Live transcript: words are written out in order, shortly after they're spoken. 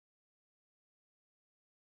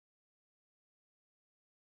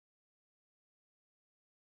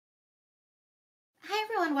Hi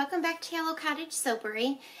everyone, welcome back to Yellow Cottage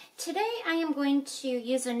Soapery. Today I am going to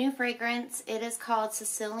use a new fragrance. It is called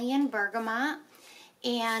Sicilian Bergamot,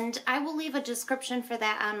 and I will leave a description for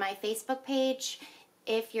that on my Facebook page.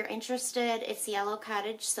 If you're interested, it's Yellow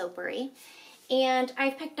Cottage Soapery. And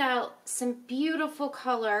I've picked out some beautiful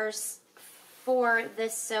colors for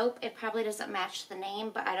this soap. It probably doesn't match the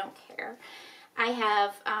name, but I don't care. I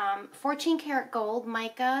have 14 karat gold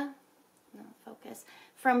mica, no focus,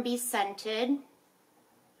 from Be Scented.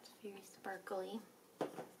 Very sparkly.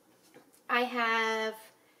 I have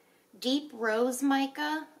deep rose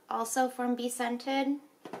mica, also from Be Scented,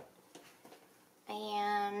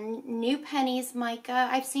 and New Pennies mica.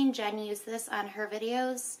 I've seen Jen use this on her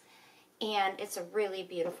videos, and it's a really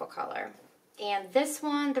beautiful color. And this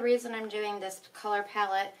one, the reason I'm doing this color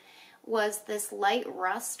palette was this light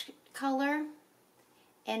rust color,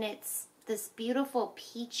 and it's this beautiful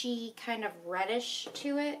peachy kind of reddish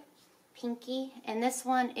to it. Pinky, and this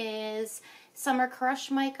one is Summer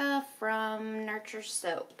Crush Mica from Nurture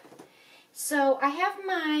Soap. So I have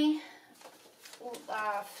my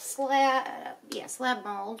slab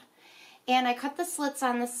mold, and I cut the slits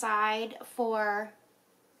on the side for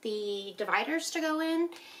the dividers to go in,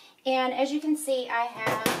 and as you can see I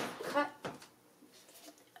have cut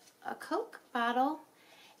a Coke bottle,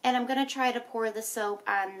 and I'm going to try to pour the soap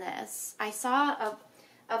on this. I saw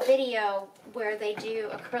a video where they do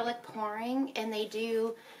acrylic pouring, and they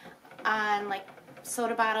do on like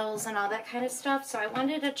soda bottles and all that kind of stuff, so I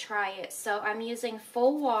wanted to try it. So I'm using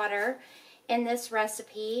full water in this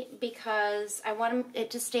recipe because I want it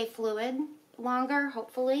to stay fluid longer,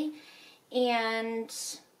 hopefully, and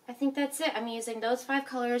I think that's it. I'm using those 5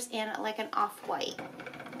 colors and like an off-white.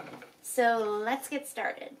 So let's get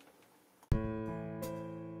started.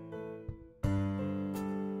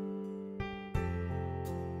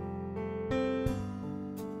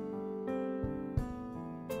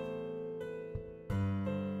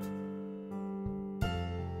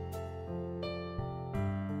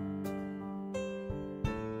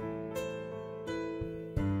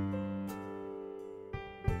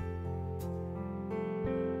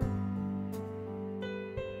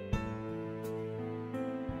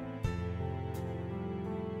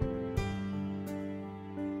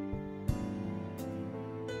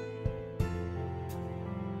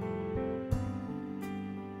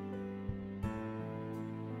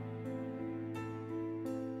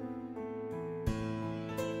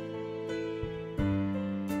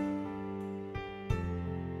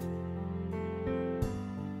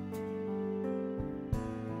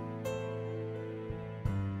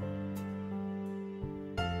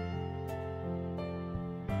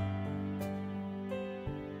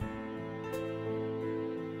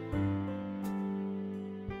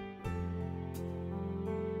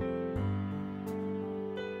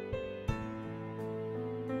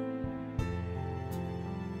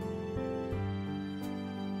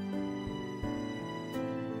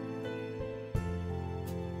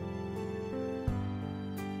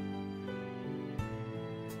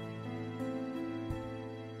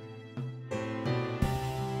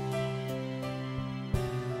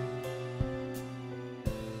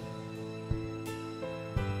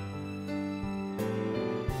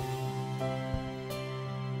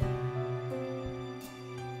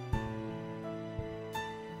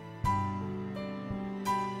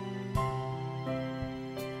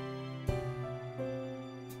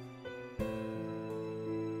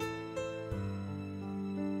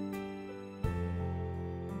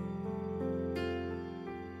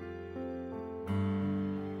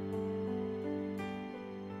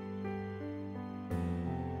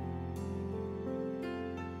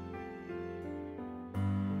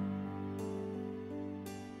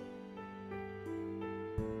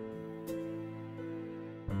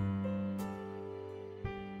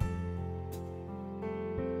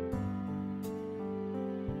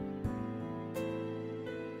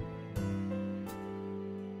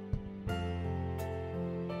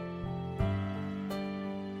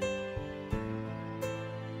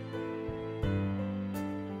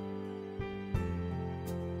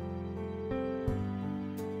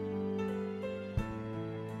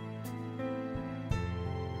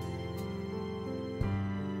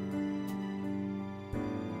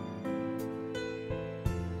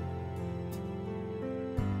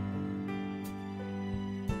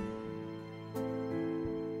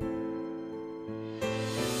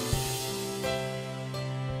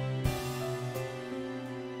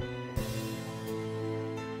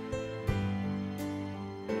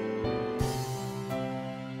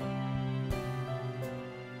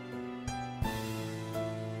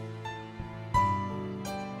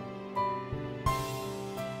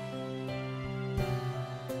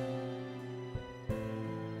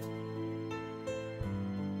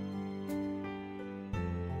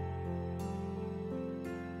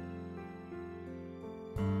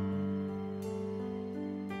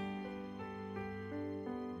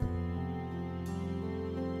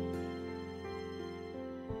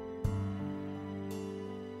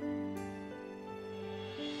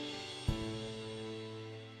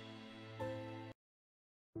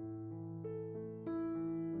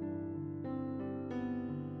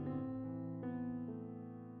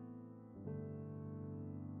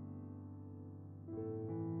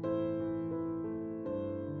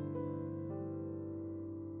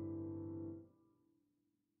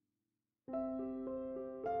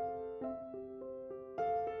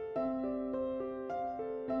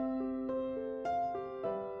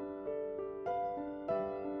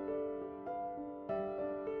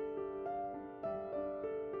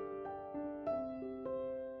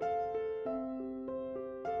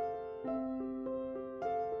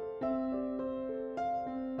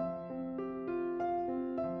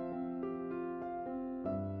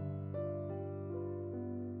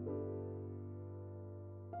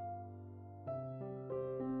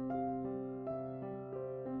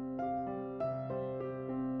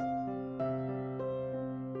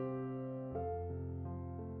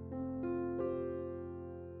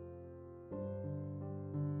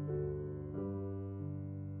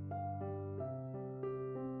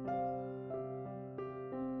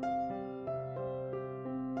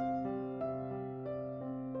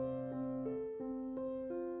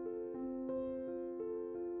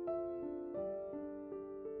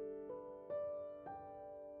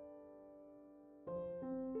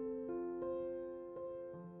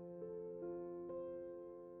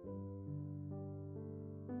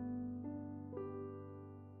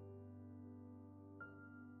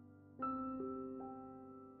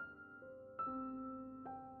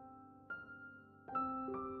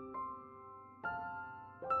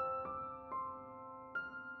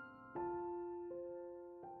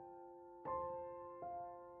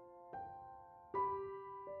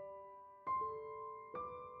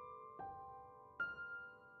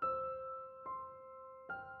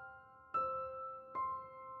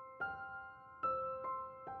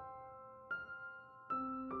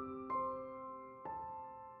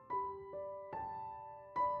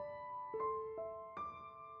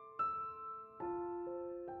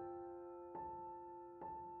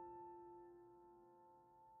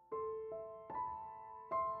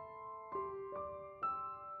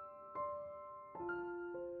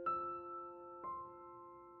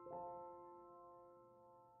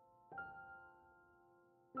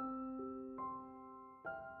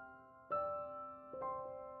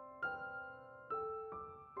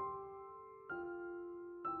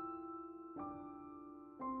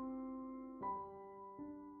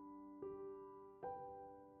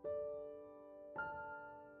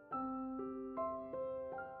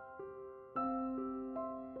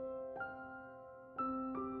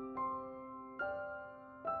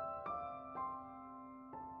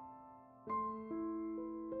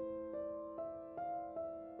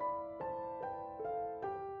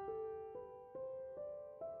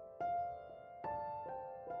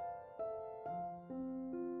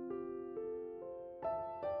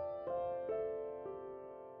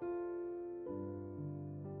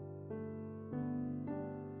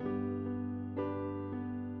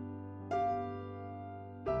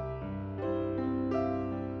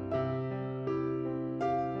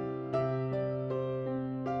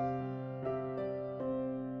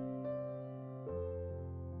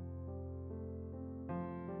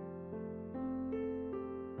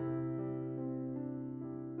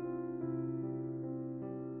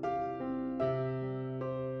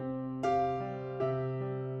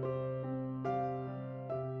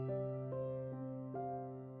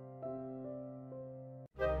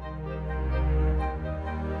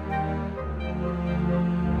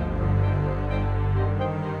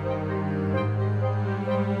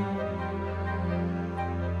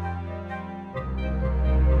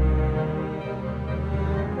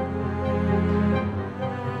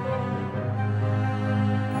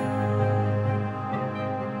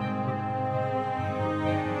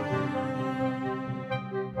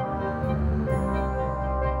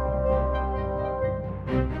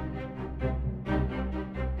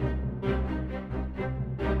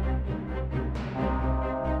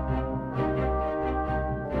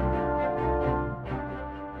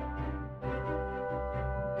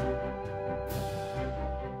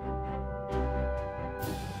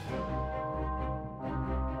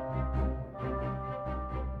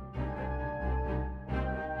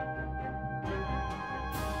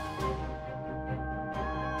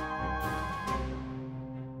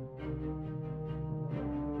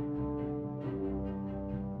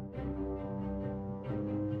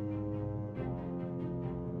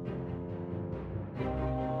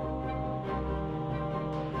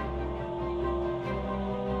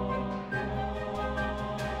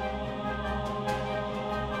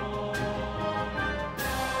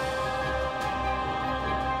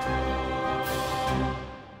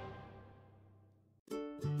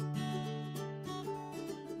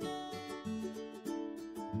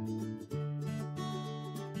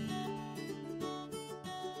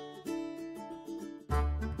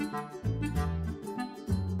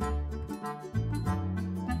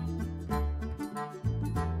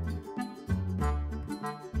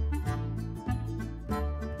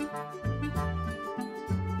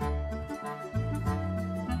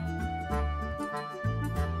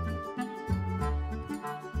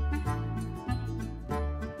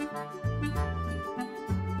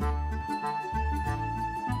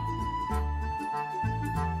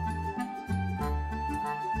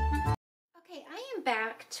 welcome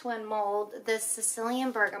back to Unmold this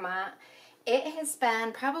Sicilian Bergamot. It has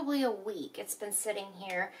been probably a week. It's been sitting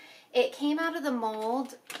here. It came out of the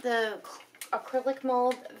mold, the acrylic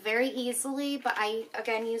mold, very easily, but I,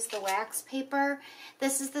 again, used the wax paper.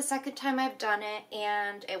 This is the second time I've done it,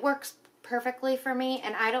 and it works perfectly for me,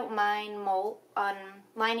 and I don't mind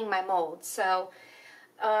lining my mold. So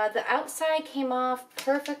the outside came off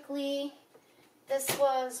perfectly. This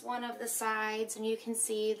was one of the sides, and you can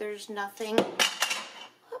see there's nothing,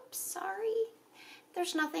 oops, sorry,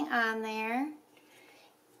 there's nothing on there.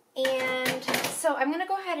 And so I'm going to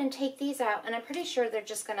go ahead and take these out, and I'm pretty sure they're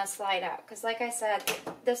just going to slide out, because like I said,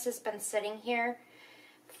 this has been sitting here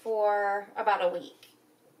for about a week.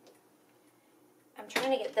 I'm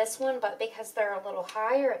trying to get this one, but because they're a little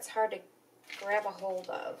higher, it's hard to grab a hold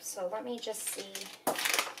of. So let me just see.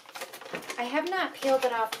 I have not peeled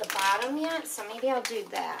it off the bottom yet, so maybe I'll do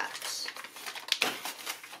that.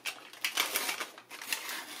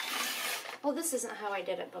 Well, this isn't how I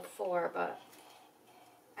did it before, but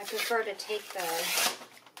I prefer to take the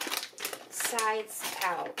sides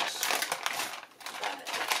out. But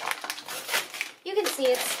you can see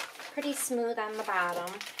it's pretty smooth on the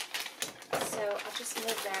bottom. So I'll just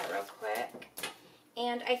move that real quick.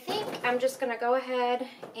 And I think I'm just going to go ahead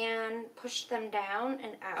and push them down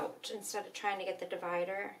and out instead of trying to get the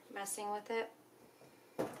divider messing with it.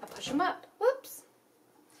 I'll push them up. Whoops.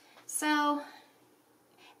 So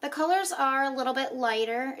the colors are a little bit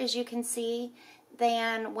lighter, as you can see,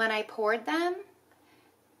 than when I poured them.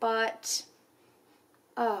 But,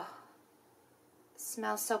 oh, it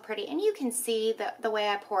smells so pretty. And you can see that the way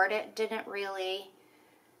I poured it didn't really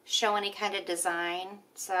show any kind of design.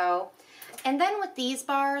 So, and then with these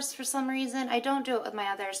bars, for some reason, I don't do it with my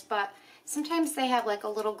others, but sometimes they have like a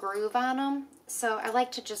little groove on them. So I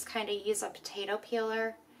like to just kind of use a potato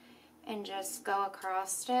peeler and just go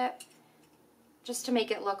across it just to make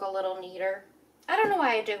it look a little neater. I don't know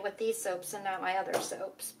why I do it with these soaps and not my other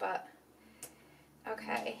soaps, but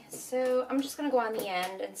okay. So I'm just going to go on the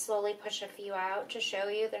end and slowly push a few out to show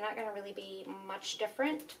you. They're not going to really be much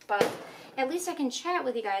different, but at least I can chat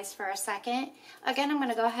with you guys for a second. Again, I'm going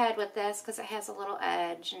to go ahead with this because it has a little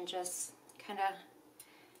edge and just kind of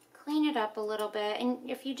clean it up a little bit. And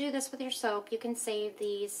if you do this with your soap, you can save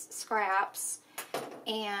these scraps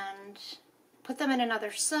and put them in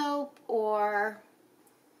another soap, or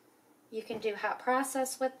you can do hot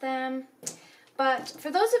process with them. But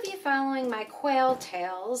for those of you following my quail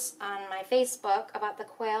tales on my Facebook about the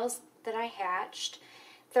quails that I hatched,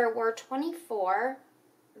 there were 24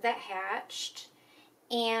 that hatched,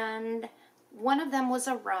 and one of them was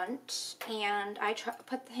a runt, and I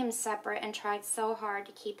put him separate and tried so hard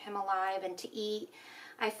to keep him alive and to eat.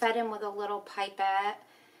 I fed him with a little pipette,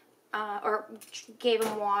 or gave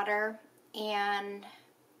him water, and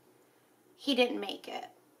he didn't make it.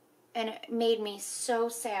 And it made me so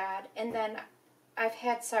sad. And then I've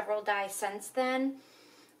had several die since then.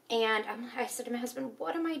 And I said to my husband,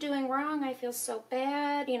 what am I doing wrong? I feel so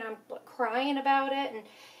bad. You know, I'm crying about it. And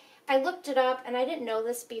I looked it up, and I didn't know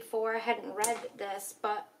this before. I hadn't read this,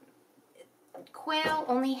 but quail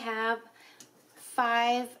only have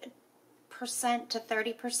 5% to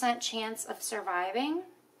 30% chance of surviving.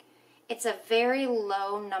 It's a very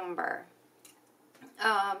low number.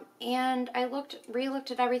 And I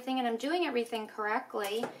re-looked at everything, and I'm doing everything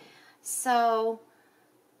correctly. So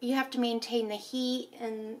you have to maintain the heat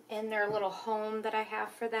in their little home that I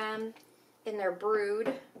have for them, in their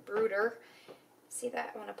brooder. See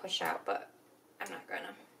that? I want to push out, but I'm not going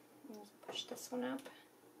to. Push this one up.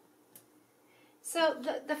 So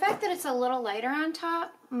the fact that it's a little lighter on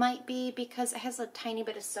top might be because it has a tiny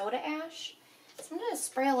bit of soda ash. So I'm going to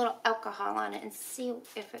spray a little alcohol on it and see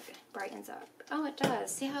if it brightens up. Oh, it does.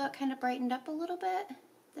 See how it kind of brightened up a little bit?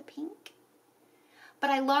 The pink. But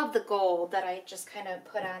I love the gold that I just kind of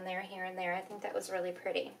put on there here and there. I think that was really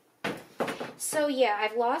pretty. So yeah,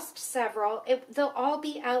 I've lost several. They'll all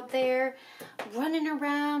be out there running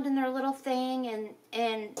around in their little thing, and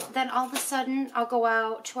then all of a sudden I'll go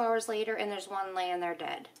out 2 hours later and there's one laying there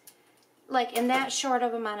dead. Like in that short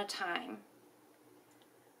of amount of time.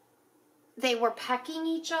 They were pecking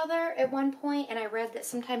each other at one point, and I read that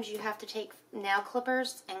sometimes you have to take nail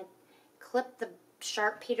clippers and clip the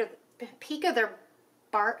sharp peak of their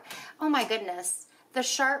bark. Oh my goodness. The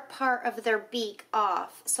sharp part of their beak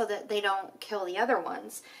off so that they don't kill the other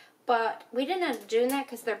ones. But we didn't end up doing that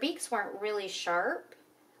because their beaks weren't really sharp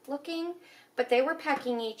looking, but they were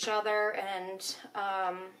pecking each other, and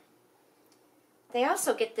they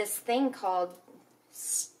also get this thing called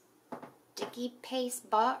sticky paste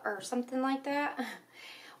butt or something like that,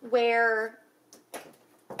 where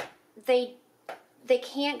they they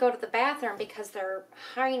can't go to the bathroom because their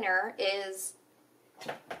hyner is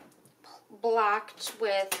blocked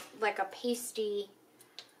with like a pasty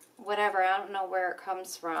whatever. I don't know where it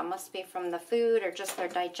comes from. Must be from the food or just their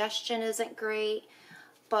digestion isn't great.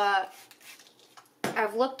 But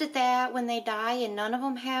I've looked at that when they die and none of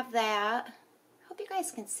them have that. I hope you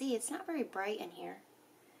guys can see. It's not very bright in here.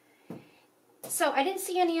 So I didn't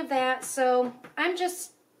see any of that. So I'm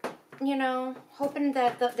just, you know, hoping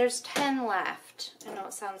that there's 10 left. I know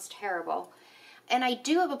it sounds terrible. And I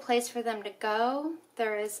do have a place for them to go.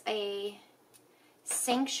 There is a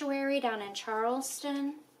sanctuary down in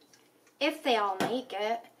Charleston. If they all make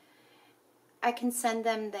it, I can send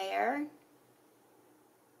them there.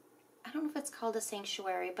 I don't know if it's called a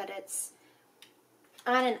sanctuary, but it's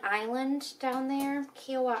on an island down there,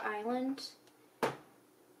 Kiowa Island.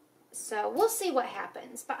 So we'll see what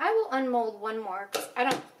happens. But I will unmold one more, because I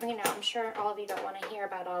don't, you know, I'm sure all of you don't want to hear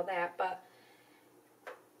about all that, but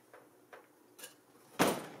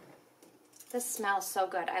this smells so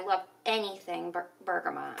good. I love anything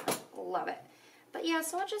bergamot. Love it. But yeah,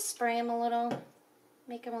 so I'll just spray them a little,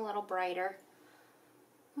 make them a little brighter.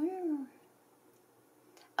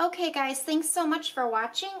 Okay guys, thanks so much for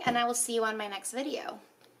watching, and I will see you on my next video.